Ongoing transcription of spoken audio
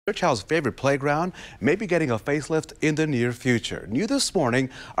Your child's favorite playground may be getting a facelift in the near future. New this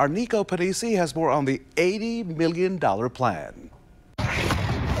morning, our Nico Panisi has more on the $80 million plan.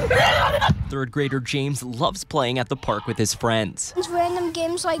 Third grader James loves playing at the park with his friends. It's random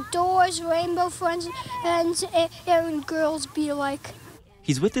games like doors, rainbow friends, and girls be like.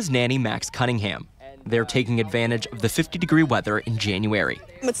 He's with his nanny, Max Cunningham. They're taking advantage of the 50-degree weather in January.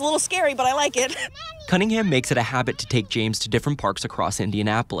 It's a little scary, but I like it. Cunningham makes it a habit to take James to different parks across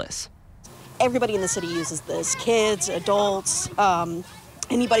Indianapolis. Everybody in the city uses this, kids, adults,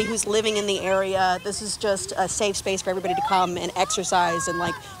 anybody who's living in the area. This is just a safe space for everybody to come and exercise and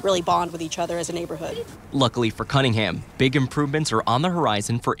really bond with each other as a neighborhood. Luckily for Cunningham, big improvements are on the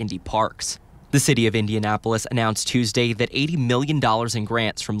horizon for Indy Parks. The city of Indianapolis announced Tuesday that $80 million in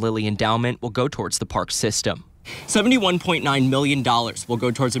grants from Lilly Endowment will go towards the park system. $71.9 million will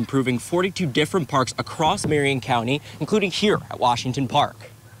go towards improving 42 different parks across Marion County, including here at Washington Park.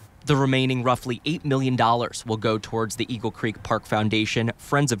 The remaining roughly $8 million will go towards the Eagle Creek Park Foundation,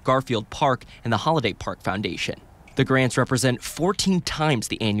 Friends of Garfield Park, and the Holiday Park Foundation. The grants represent 14 times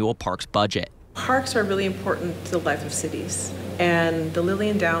the annual parks budget. Parks are really important to the life of cities, and the Lilly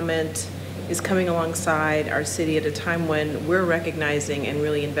Endowment is coming alongside our city at a time when we're recognizing and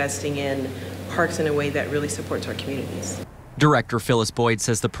really investing in parks in a way that really supports our communities. Director Phyllis Boyd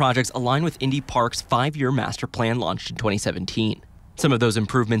says the projects align with Indy Parks' 5-year master plan launched in 2017. Some of those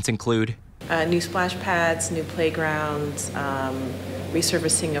improvements include new splash pads, new playgrounds,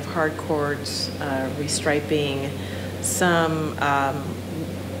 resurfacing of hard courts, restriping, some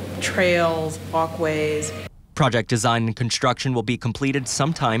trails, walkways. Project design and construction will be completed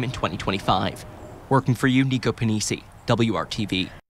sometime in 2025. Working for you, Nico Panisi, WRTV.